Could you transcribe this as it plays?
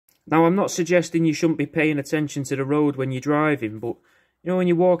Now, I'm not suggesting you shouldn't be paying attention to the road when you're driving, but, you know, when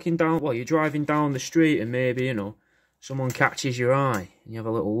you're walking down, well, you're driving down the street and maybe, you know, someone catches your eye and you have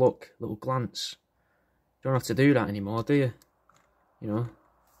a little look, little glance. You don't have to do that anymore, do you? You know,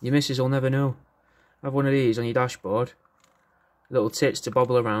 your missus will never know. Have one of these on your dashboard, little tits to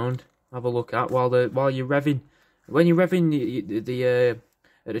bobble around, have a look at while you're revving. When you're revving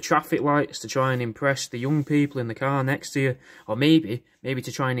at the traffic lights to try and impress the young people in the car next to you, or maybe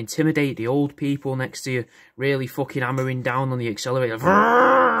to try and intimidate the old people next to you, really fucking hammering down on the accelerator.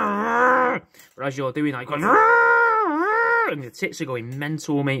 But as you're doing that, you're going, and the tits are going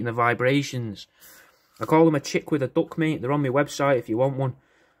mental, mate, and the vibrations. I call them a chick with a duck, mate. They're on my website if you want one.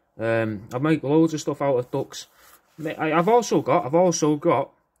 I make loads of stuff out of ducks. I've also got,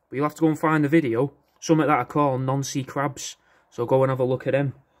 but you'll have to go and find the video, something that I call non-sea crabs. So go and have a look at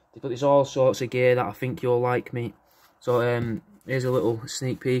them. There's all sorts of gear that I think you'll like, mate. So here's a little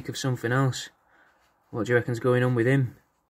sneak peek of something else. What do you reckon's going on with him?